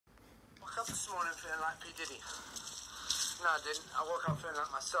up this morning feeling like P. Diddy. No, I didn't. I woke up feeling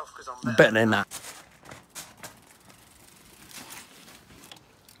like myself because I'm better than that.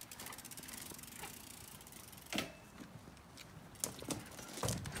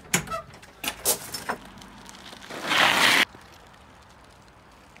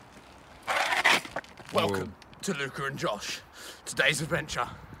 Welcome to Luca and Josh. Today's adventure,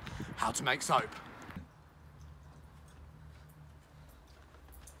 how to make soap.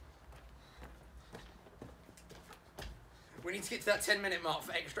 We need to get to that 10-minute mark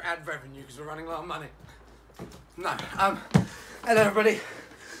for extra ad revenue because we're running low on money. No, hello everybody.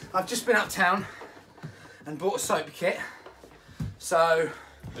 I've just been uptown and bought a soap kit. So,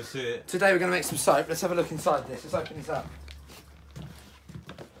 let's see it. Today we're going to make some soap. Let's have a look inside this. Let's open this up.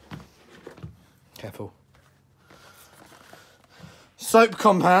 Careful. Soap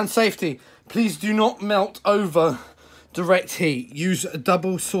compound, safety. Please do not melt over direct heat. Use a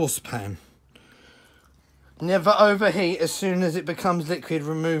double saucepan. Never overheat. As soon as it becomes liquid,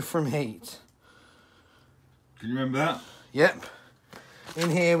 remove from heat. Can you remember that? Yep.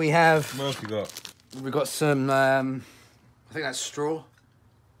 In here we have... What else you got? We've got some, I think that's straw.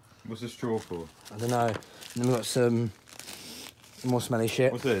 What's the straw for? I don't know. And then we've got some more smelly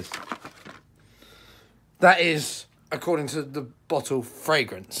shit. What's this? That is, according to the bottle,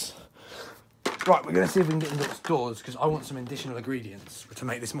 fragrance. Right, we're going to see if we can get into doors because I want some additional ingredients to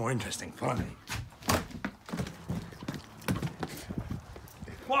make this more interesting. Follow me.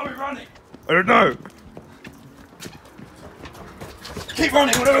 Why are we running? I don't know. Keep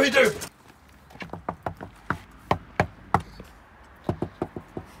running, whatever we do.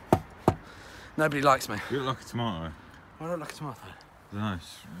 Nobody likes me. You look like a tomato. I look like a tomato. I don't know,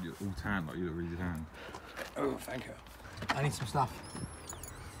 you're all tan, like you look really tan. Oh, thank you. I need some stuff.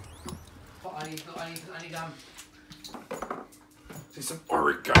 I need some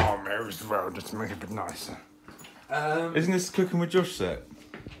origami as well, just to make it a bit nicer. Isn't this Cooking with Josh set?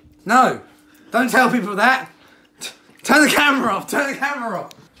 No! Don't tell people that! Turn the camera off! Turn the camera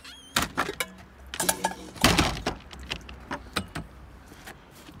off!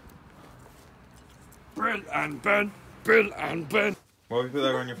 Bill and Ben! Bill and Ben! Why have you put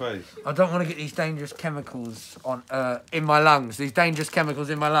that on your face? I don't want to get these dangerous chemicals on in my lungs. These dangerous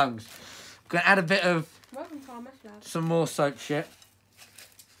chemicals in my lungs. I'm going to add a bit of some more soap shit.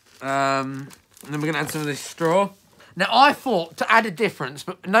 And then we're going to add some of this straw. Now, I thought to add a difference,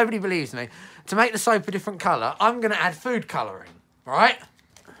 but nobody believes me. To make the soap a different colour, I'm going to add food colouring. All right?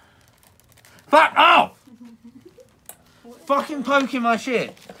 Fuck off! Fucking poking my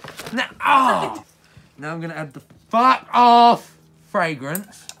shit. Now, now I'm going to add the fuck off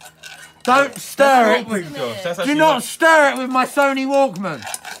fragrance. Don't stir it. Do not stir it with my Sony Walkman.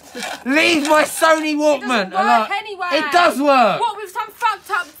 Leave my Sony Walkman. It doesn't work anyway. It does work. What, with some fucked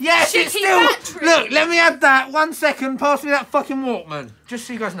up yes, it's still... battery? Look, let me add that. 1 second. Pass me that fucking Walkman. Just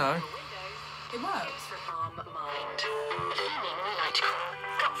so you guys know. It works.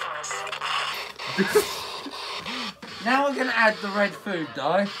 Now we're going to add the red food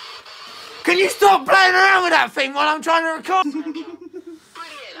dye. Can you stop playing around with that thing while I'm trying to record?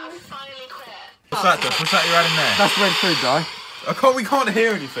 What's that, Josh? What's that you're adding there? That's red food dye. We can't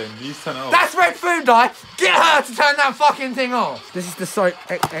hear anything. You just turn it off. That's red food dye. Get her to turn that fucking thing off. This is the soap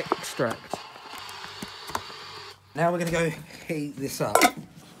extract. Now we're going to go heat this up.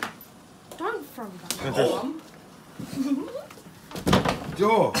 Don't throw that on.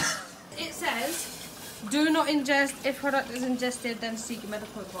 Josh! It says, do not ingest. If product is ingested, then seek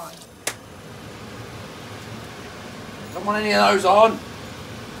medical advice. Don't want any of those on.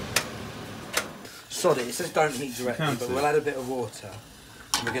 Sod it. It says don't heat directly, but we'll add a bit of water.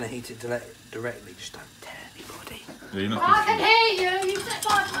 And we're going to heat it directly. Just don't tell anybody. Yeah, you're not I can hear you. You set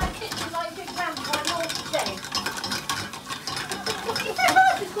fire to my kitchen like a big grandpa. I know what you're saying. You said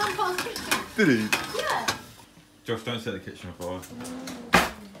fire to grandpa's kitchen. Did he? Yeah. Josh, don't set the kitchen on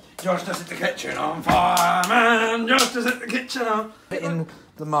fire. Josh does set the kitchen on fire, man. Josh does set the kitchen on. Put in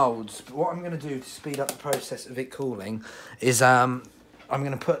the moulds. But what I'm going to do to speed up the process of it cooling is I'm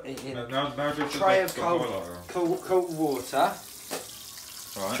going to put it in a tray of cold water.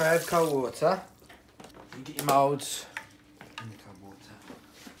 Right. Tray of cold water. You get your moulds in the cold water.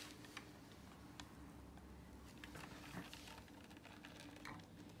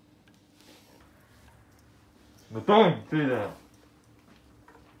 Well, don't do that.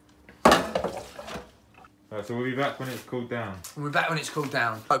 Right, so we'll be back when it's cooled down. We'll be back when it's cooled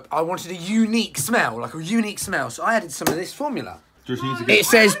down. I wanted a unique smell, like a unique smell, so I added some of this formula. It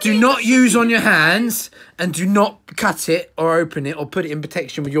says do not use on your hands and do not cut it or open it or put it in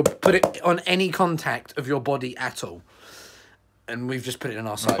protection with put it on any contact of your body at all. And we've just put it in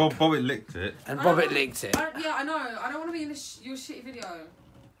our soap. Bobbit licked it. And Bobbit licked it. Yeah, I know. I don't want to be in your shitty video.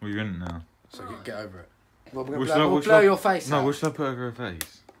 Well, you're in it now. So get over it. Well, we're Which going to should blur I- your face No, out. what should I put over her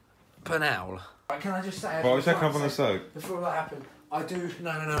face? Put an owl. Right, can I just say... Well, should I come up on the soap? Before that happened, I do...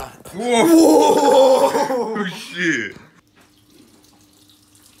 No. Whoa! Oh, shit!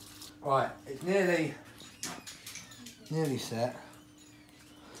 Right, it's nearly set.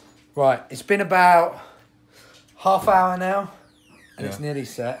 Right, it's been about half hour now, and it's nearly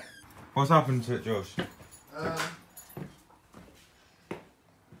set. What's happened to it, Josh?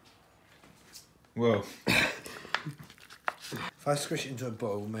 Well... If I squish it into a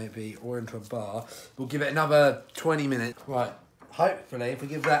bowl, maybe, or into a bar, we'll give it another 20 minutes. Right, hopefully, if we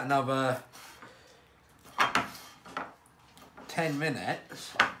give that another 10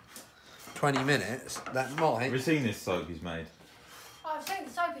 minutes, 20 minutes, that might... Have you seen this soap he's made? I've seen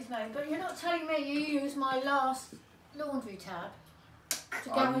the soap is made, but you're not telling me you used my last laundry tab to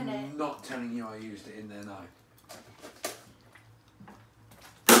go in it. I'm not telling you I used it in there, no.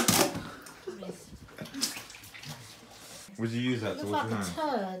 Would you use that to Looks wash like your a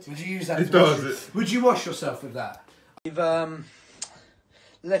hands? turd. Would you use that? It does. Would you wash yourself with that? We've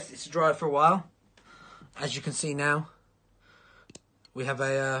left it to dry for a while. As you can see now, we have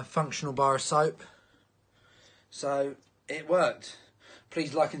a functional bar of soap. So it worked.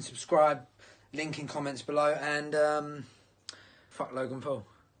 Please like and subscribe. Link in comments below, and fuck Logan Paul.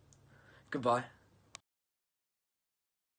 Goodbye.